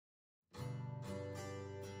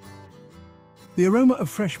The aroma of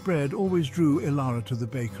fresh bread always drew Ilara to the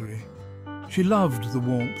bakery. She loved the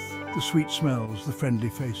warmth, the sweet smells, the friendly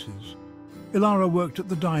faces. Ilara worked at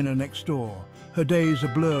the diner next door, her days a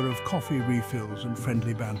blur of coffee refills and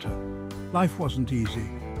friendly banter. Life wasn't easy,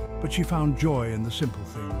 but she found joy in the simple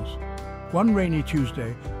things. One rainy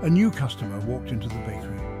Tuesday, a new customer walked into the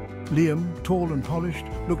bakery. Liam, tall and polished,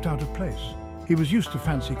 looked out of place. He was used to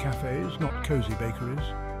fancy cafes, not cozy bakeries.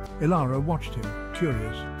 Ilara watched him,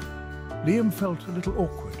 curious. Liam felt a little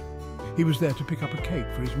awkward. He was there to pick up a cake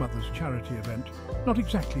for his mother's charity event, not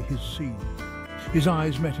exactly his scene. His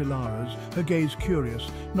eyes met Ilara's, her gaze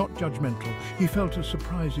curious, not judgmental. He felt a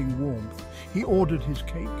surprising warmth. He ordered his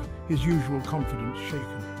cake, his usual confidence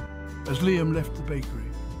shaken. As Liam left the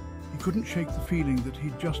bakery, he couldn't shake the feeling that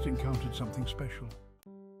he'd just encountered something special.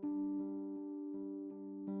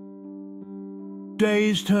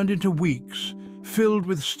 Days turned into weeks, filled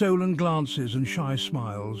with stolen glances and shy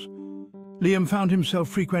smiles. Liam found himself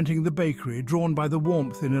frequenting the bakery, drawn by the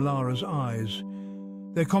warmth in Ilara's eyes.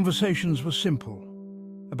 Their conversations were simple,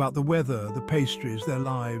 about the weather, the pastries, their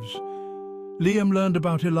lives. Liam learned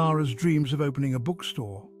about Ilara's dreams of opening a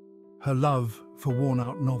bookstore, her love for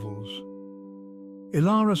worn-out novels.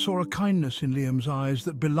 Ilara saw a kindness in Liam's eyes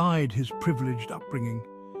that belied his privileged upbringing.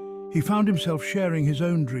 He found himself sharing his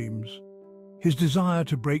own dreams, his desire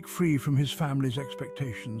to break free from his family's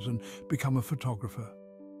expectations and become a photographer.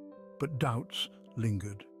 But doubts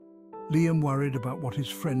lingered. Liam worried about what his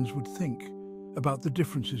friends would think, about the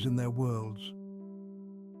differences in their worlds.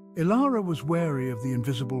 Ilara was wary of the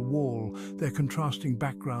invisible wall their contrasting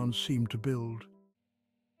backgrounds seemed to build.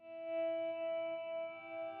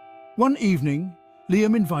 One evening,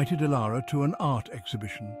 Liam invited Ilara to an art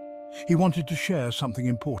exhibition. He wanted to share something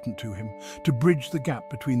important to him, to bridge the gap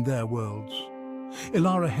between their worlds.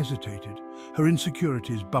 Ilara hesitated, her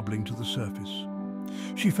insecurities bubbling to the surface.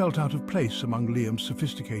 She felt out of place among Liam's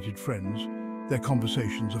sophisticated friends, their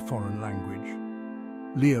conversations a foreign language.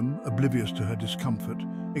 Liam, oblivious to her discomfort,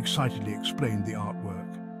 excitedly explained the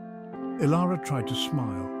artwork. Ilara tried to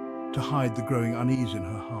smile, to hide the growing unease in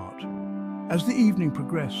her heart. As the evening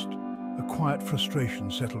progressed, a quiet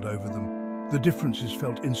frustration settled over them. The differences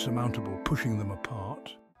felt insurmountable, pushing them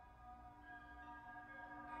apart.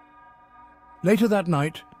 Later that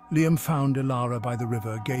night, Liam found Ilara by the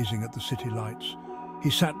river, gazing at the city lights. He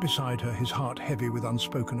sat beside her, his heart heavy with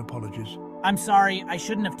unspoken apologies. I'm sorry, I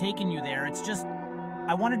shouldn't have taken you there. It's just,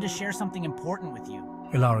 I wanted to share something important with you.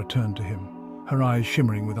 Ilara turned to him, her eyes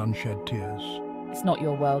shimmering with unshed tears. It's not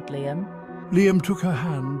your world, Liam. Liam took her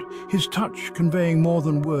hand, his touch conveying more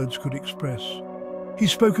than words could express. He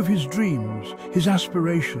spoke of his dreams, his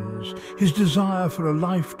aspirations, his desire for a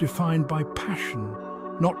life defined by passion,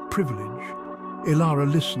 not privilege.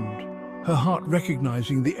 Ilara listened, her heart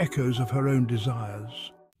recognizing the echoes of her own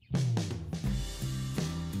desires.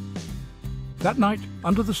 That night,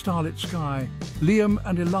 under the starlit sky, Liam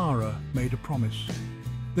and Ilara made a promise.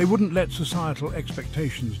 They wouldn't let societal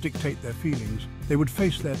expectations dictate their feelings. They would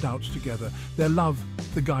face their doubts together, their love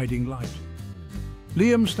the guiding light.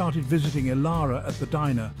 Liam started visiting Ilara at the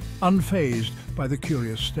diner, unfazed by the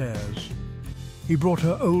curious stares. He brought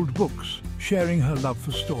her old books, sharing her love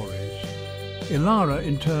for stories. Ilara,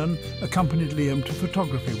 in turn, accompanied Liam to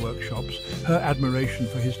photography workshops, her admiration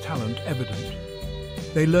for his talent evident.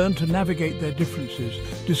 They learned to navigate their differences,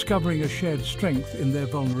 discovering a shared strength in their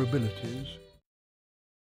vulnerabilities.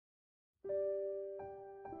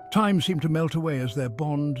 Time seemed to melt away as their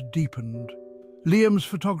bond deepened. Liam's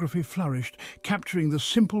photography flourished, capturing the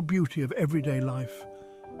simple beauty of everyday life.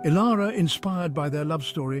 Ilara, inspired by their love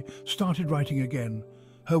story, started writing again,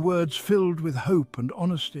 her words filled with hope and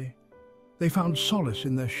honesty. They found solace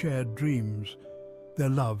in their shared dreams, their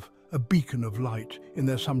love a beacon of light in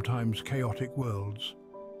their sometimes chaotic worlds.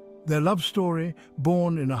 Their love story,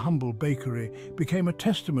 born in a humble bakery, became a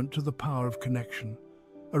testament to the power of connection,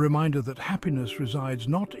 a reminder that happiness resides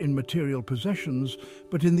not in material possessions,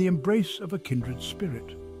 but in the embrace of a kindred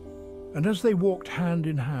spirit. And as they walked hand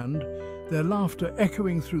in hand, their laughter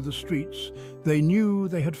echoing through the streets, they knew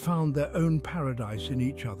they had found their own paradise in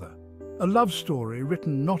each other. A love story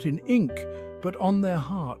written not in ink, but on their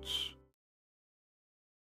hearts.